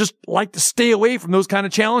people just like to stay away from those kind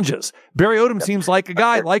of challenges. Barry Odom seems like a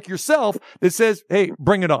guy like yourself that says, hey,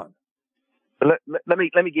 bring it on. Let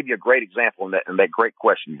me give you a great example in that great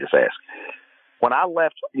question you just asked. When I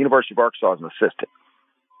left University of Arkansas as an assistant,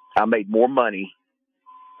 I made more money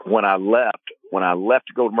when I left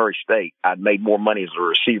to go to Murray State. I'd made more money as a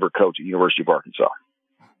receiver coach at University of Arkansas.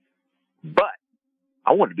 But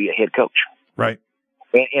I wanted to be a head coach. Right.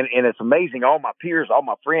 And it's amazing. All my peers, all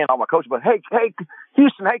my friends, all my coaches, but hey,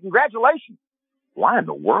 Houston, hey, congratulations. Why in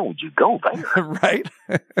the world would you go there? Right.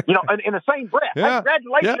 In the same breath. Yeah. Hey,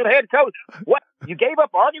 congratulations to the head coach. What? You gave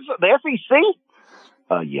up Arkansas, the SEC?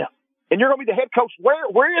 Yeah. And you're going to be the head coach.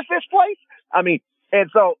 Where is this place? And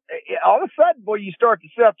so all of a sudden, boy, you start to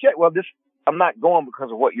self-check. Well, I'm not going because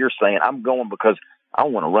of what you're saying. I'm going because I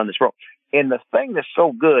want to run this program. And the thing that's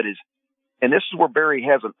so good is, and this is where Barry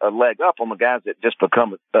has a leg up on the guys that just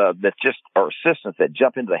become, that just are assistants that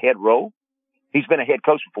jump into the head role. He's been a head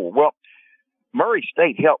coach before. Well, Murray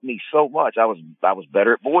State helped me so much. I was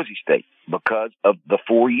better at Boise State because of the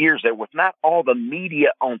 4 years there, with not all the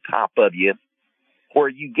media on top of you, where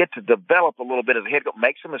you get to develop a little bit as a head coach,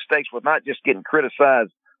 make some mistakes with not just getting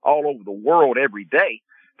criticized all over the world every day.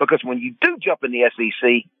 Because when you do jump in the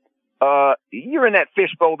SEC, you're in that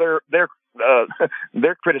fishbowl. They're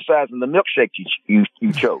criticizing the milkshake you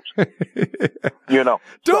chose.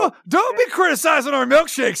 Don't be criticizing our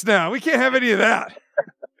milkshakes now. We can't have any of that.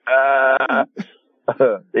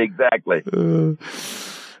 Exactly.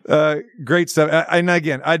 Great stuff. And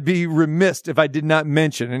again, I'd be remiss if I did not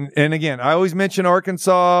mention, and again, I always mention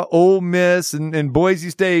Arkansas, Ole Miss, and Boise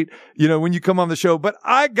State, when you come on the show, but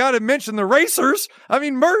I got to mention the Racers.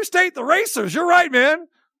 Murray State, the Racers. You're right, man.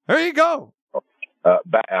 There you go.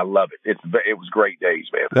 I love it. It was great days,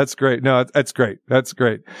 man. That's great. No, that's great. That's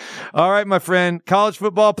great. All right, my friend. College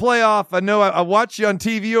football playoff. I know I watched you on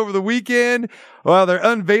TV over the weekend while they're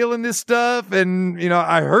unveiling this stuff. And,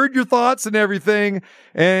 I heard your thoughts and everything.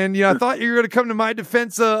 And, I thought you were going to come to my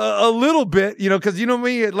defense a little bit, because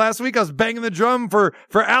me, last week I was banging the drum for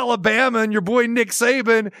Alabama and your boy Nick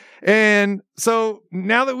Saban. And so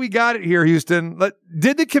now that we got it here, Houston,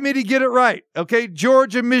 did the committee get it right? Okay.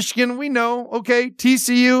 Georgia, Michigan, we know. Okay.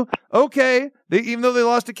 TCU. Okay. Even though they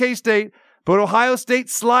lost to K-State, but Ohio State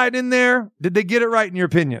slide in there. Did they get it right in your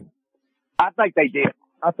opinion? I think they did.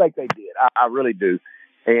 I really do.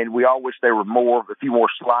 And we all wish there were a few more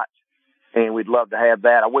slots, and we'd love to have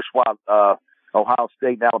that. I wish while Ohio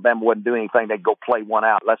State and Alabama wouldn't do anything, they'd go play one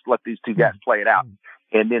out. Let's let these two guys play it out,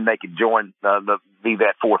 and then they could join be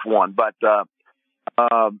that fourth one. But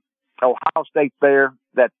Ohio State's there.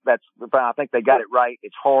 I think they got it right.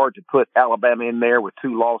 It's hard to put Alabama in there with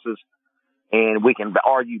two losses, and we can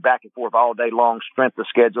argue back and forth all day long, strength of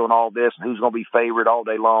schedule and all this, and who's going to be favored all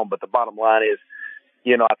day long. But the bottom line is,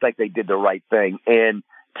 I think they did the right thing. And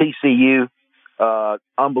TCU,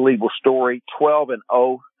 unbelievable story,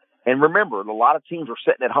 12-0. And remember, a lot of teams were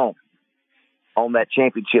sitting at home on that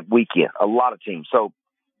championship weekend, a lot of teams. So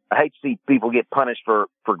I hate to see people get punished for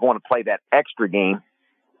going to play that extra game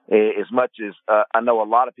as much as I know a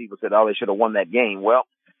lot of people said, they should have won that game. Well,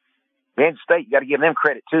 Kansas State, you got to give them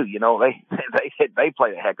credit too. They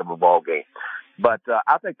played a heck of a ball game. But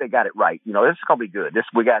I think they got it right. This is going to be good.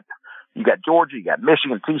 You got Georgia, you got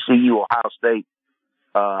Michigan, TCU, Ohio State.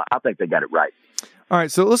 I think they got it right. All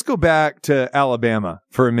right, so let's go back to Alabama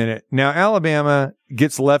for a minute. Now, Alabama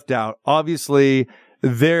gets left out. Obviously,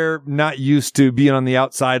 they're not used to being on the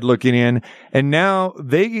outside looking in, and now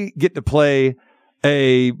they get to play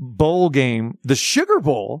a bowl game, the Sugar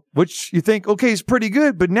Bowl, which you think, okay, is pretty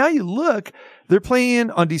good, but now you look, they're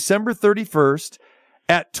playing on December 31st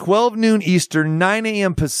at 12 noon Eastern, 9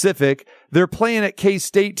 a.m. Pacific. They're playing at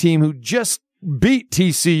K-State team who just beat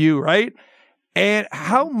TCU, right? And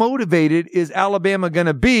how motivated is Alabama going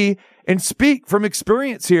to be? And speak from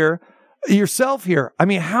experience here, yourself here. I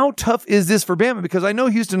mean, how tough is this for Bama? Because I know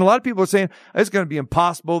Houston, a lot of people are saying it's going to be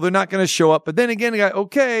impossible. They're not going to show up. But then again,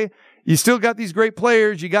 okay, you still got these great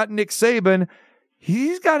players. You got Nick Saban.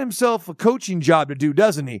 He's got himself a coaching job to do,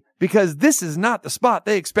 doesn't he? Because this is not the spot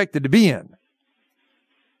they expected to be in.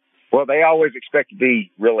 Well, they always expect to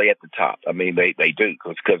be really at the top. I mean, they do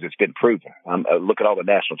because it's been proven. Look at all the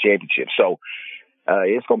national championships. So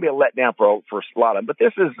it's going to be a letdown for a lot of them. But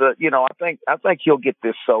this is, I think he'll get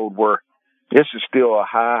this sold where this is still a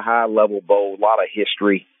high level bowl, a lot of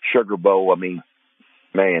history, Sugar Bowl. I mean,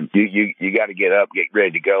 man, you got to get up, get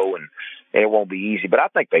ready to go, and it won't be easy. But I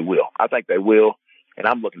think they will. And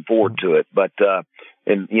I'm looking forward to it. But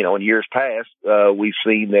in years past, we've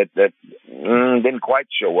seen that didn't quite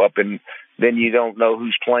show up, and then you don't know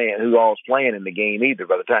who all's playing in the game either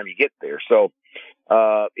by the time you get there. So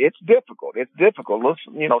it's difficult. It's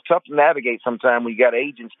tough to navigate sometimes when you got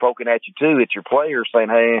agents poking at you too, at your players saying,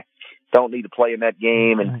 "Hey, don't need to play in that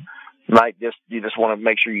game," and you just want to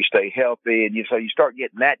make sure you stay healthy, and so you start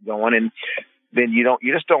getting that going, and then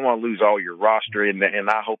you just don't want to lose all your roster, and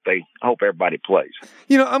I hope everybody plays.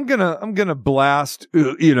 I'm gonna blast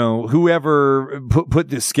whoever put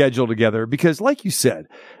this schedule together, because like you said,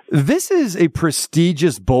 this is a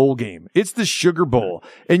prestigious bowl game. It's the Sugar Bowl,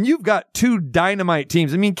 and you've got two dynamite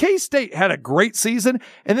teams. I mean, K-State had a great season,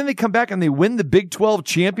 and then they come back and they win the Big 12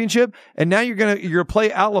 championship, and now you're gonna play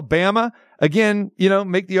Alabama again.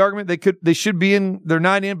 Make the argument they should be in. They're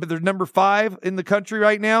not in, but they're number 5 in the country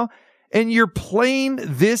right now. And you're playing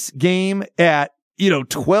this game at,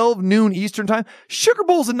 12 noon Eastern time. Sugar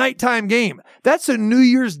Bowl's a nighttime game. That's a New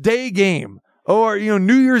Year's Day game, or,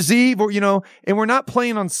 New Year's Eve, or, and we're not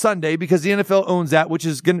playing on Sunday because the NFL owns that, which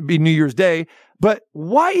is going to be New Year's Day. But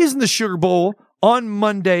why isn't the Sugar Bowl on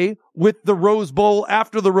Monday with the Rose Bowl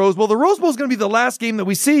after the Rose Bowl? The Rose Bowl is going to be the last game that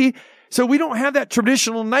we see. So we don't have that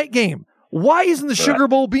traditional night game. Why isn't the Sugar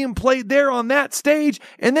Bowl being played there on that stage?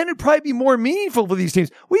 And then it'd probably be more meaningful for these teams.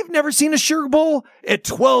 We've never seen a Sugar Bowl at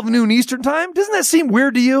 12 noon Eastern time. Doesn't that seem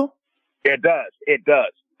weird to you? It does.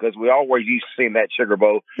 Because we always used to see that Sugar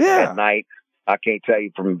Bowl at night. I can't tell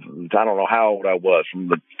you I don't know how old I was from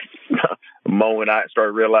the moment I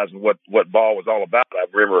started realizing what ball was all about. I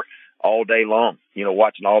remember all day long,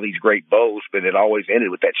 watching all these great bowls, but it always ended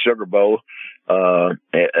with that Sugar Bowl,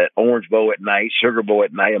 Orange Bowl at night, Sugar Bowl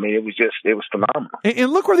at night. I mean, it was phenomenal.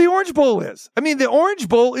 And look where the Orange Bowl is. I mean, the Orange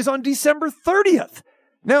Bowl is on December 30th.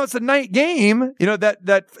 Now it's a night game,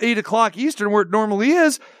 that 8 o'clock Eastern where it normally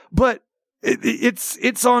is, but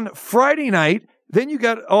it's on Friday night. then you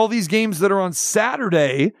got all these games that are on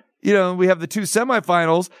Saturday. You know, we have the 2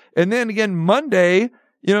 semifinals. And then again, Monday,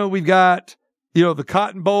 you know, we've got, you know, the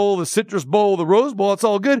Cotton Bowl, the Citrus Bowl, the Rose Bowl. It's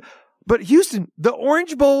all good. But Houston, the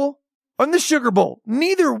Orange Bowl and the Sugar Bowl,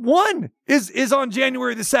 neither one is on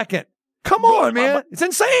January the 2nd. Come on, man. It's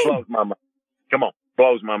insane. Blows my mind. Come on.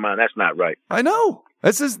 Blows my mind. That's not right. I know.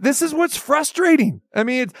 This is what's frustrating. I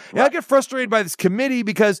mean, I get frustrated by this committee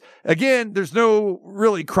because, again, there's no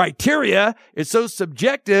really criteria. It's so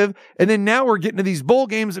subjective. And then now we're getting to these bowl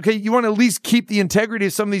games. Okay, you want to at least keep the integrity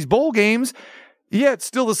of some of these bowl games. Yeah, it's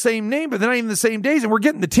still the same name, but they're not even the same days. And we're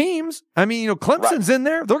getting the teams. I mean, you know, Clemson's in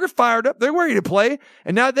there. They're fired up. They're ready to play.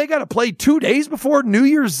 And now they got to play 2 days before New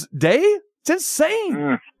Year's Day? It's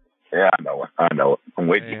insane. Yeah, I know it. I'm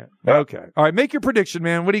with you. Okay. All right, make your prediction,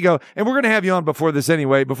 man. What do you go? And we're going to have you on before this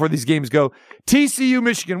anyway, before these games go. TCU,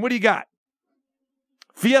 Michigan, what do you got?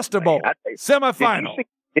 Fiesta Bowl, semifinal.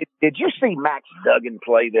 Did you see Max Duggan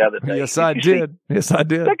play the other day? Yes, I did. Yes, I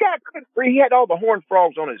did. The guy couldn't breathe. He had all the horned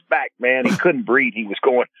frogs on his back, man. He couldn't breathe. He was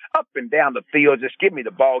going up and down the field. Just give me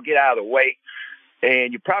the ball. Get out of the way.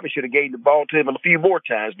 And you probably should have gave the ball to him a few more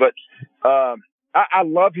times. But I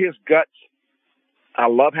love his guts. I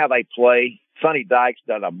love how they play. Sonny Dykes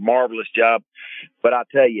done a marvelous job. But I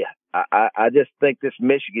tell you, I just think this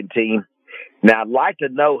Michigan team, now I'd like to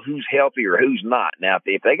know who's healthy or who's not. Now,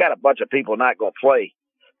 if they got a bunch of people not going to play,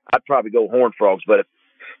 I'd probably go Horned Frogs. But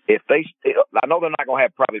if they, I know they're not going to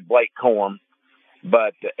have probably Blake Corum,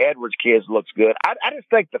 but the Edwards kids looks good. I just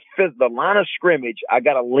think the line of scrimmage, I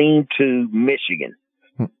got to lean to Michigan.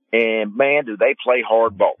 And, man, do they play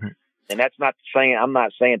hard ball. And that's not saying, I'm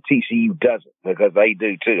not saying TCU doesn't, because they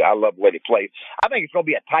do too. I love the way they play. I think it's going to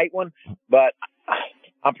be a tight one, but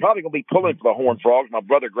I'm probably going to be pulling for the Horned Frogs. My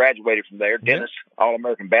brother graduated from there, Dennis,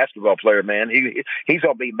 All-American basketball player, man. He's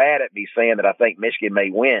going to be mad at me saying that I think Michigan may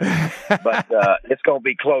win, but it's going to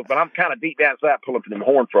be close. But I'm kind of deep down inside pulling for them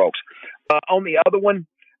Horned Frogs. On the other one,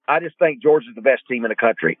 I just think Georgia's the best team in the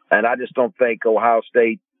country, and I just don't think Ohio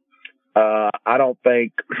State. I don't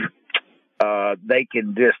think they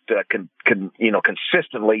can just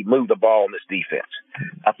consistently move the ball in this defense.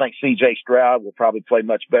 I think C.J. Stroud will probably play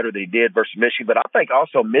much better than he did versus Michigan, but I think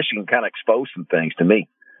also Michigan kind of exposed some things to me.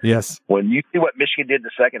 Yes. When you see what Michigan did in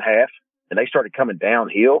the second half and they started coming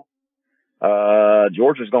downhill,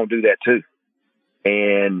 Georgia's going to do that too.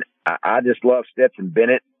 And I just love Stetson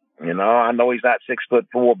Bennett. You know, I know he's not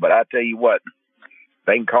 6'4", but I tell you what,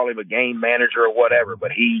 they can call him a game manager or whatever,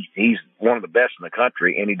 but he's one of the best in the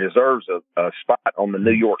country, and he deserves a spot on the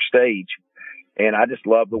New York stage. And I just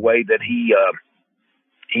love the way that he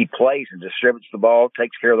plays and distributes the ball,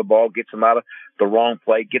 takes care of the ball, gets him out of the wrong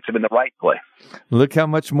play, gets him in the right play. Look how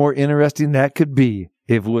much more interesting that could be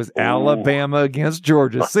if it was Alabama against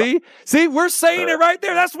Georgia. See, we're saying it right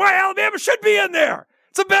there. That's why Alabama should be in there.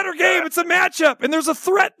 It's a better game. It's a matchup, and there's a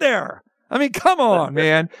threat there. I mean, come on,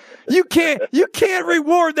 man. You can't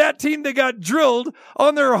reward that team that got drilled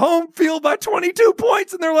on their home field by 22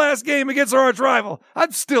 points in their last game against our arch rival.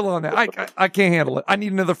 I'm still on that. I can't handle it. I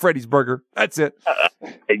need another Freddy's burger. That's it.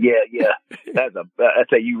 Yeah. That's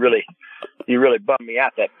you really bummed me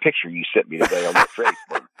out, that picture you sent me today on that Freddy's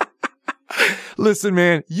burger. Listen,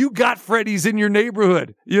 man, you got Freddy's in your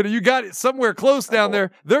neighborhood. You know, you got it somewhere close down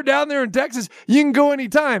there. They're down there in Texas. You can go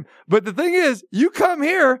anytime. But the thing is, you come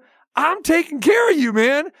here, I'm taking care of you,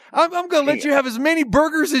 man. I'm going to let you have as many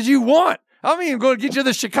burgers as you want. I'm even going to get you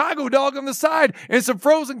the Chicago dog on the side and some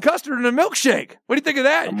frozen custard and a milkshake. What do you think of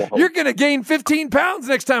that? You're going to gain 15 pounds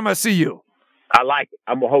next time I see you. I like it.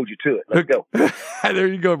 I'm going to hold you to it. Let's go. There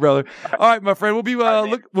you go, brother. All right, my friend. We'll be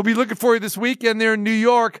looking for you this weekend there in New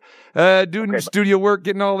York, doing your studio work,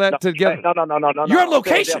 getting all that together. No. You're on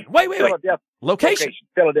location. Wait. Location.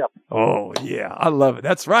 Philadelphia. Oh, yeah. I love it.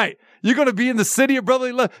 That's right. You're going to be in the city of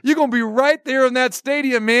brotherly love. You're going to be right there in that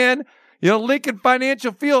stadium, man. You know, Lincoln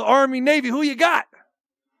Financial Field, Army, Navy. Who you got?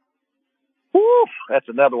 Woo, that's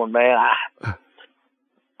another one, man.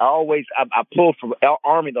 I pulled from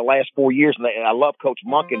Army the last 4 years, and I love Coach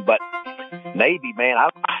Monken, but Navy, man,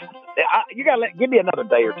 you got to give me another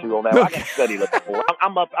day or two on that. Okay. I got to study this before.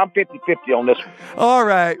 I'm 50-50 on this one. All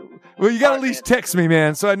right. Well, you got to at least text me,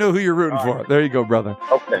 man, so I know who you're rooting for. Right. There you go, brother.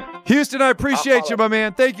 Okay. Houston, I appreciate you, my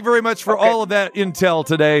man. Thank you very much for all of that intel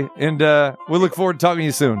today, and we look forward to talking to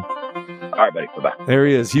you soon. All right, buddy. Bye-bye. There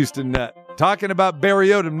he is, Houston Nutt. Talking about Barry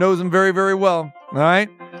Odom. Knows him very, very well. All right?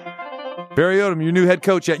 Barry Odom, your new head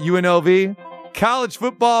coach at UNLV. College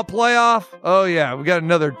football playoff. Oh, yeah. We got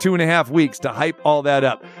another 2.5 weeks to hype all that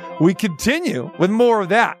up. We continue with more of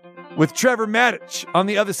that with Trevor Maddich on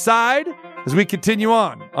the other side as we continue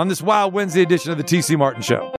on this Wild Wednesday edition of the TC Martin Show.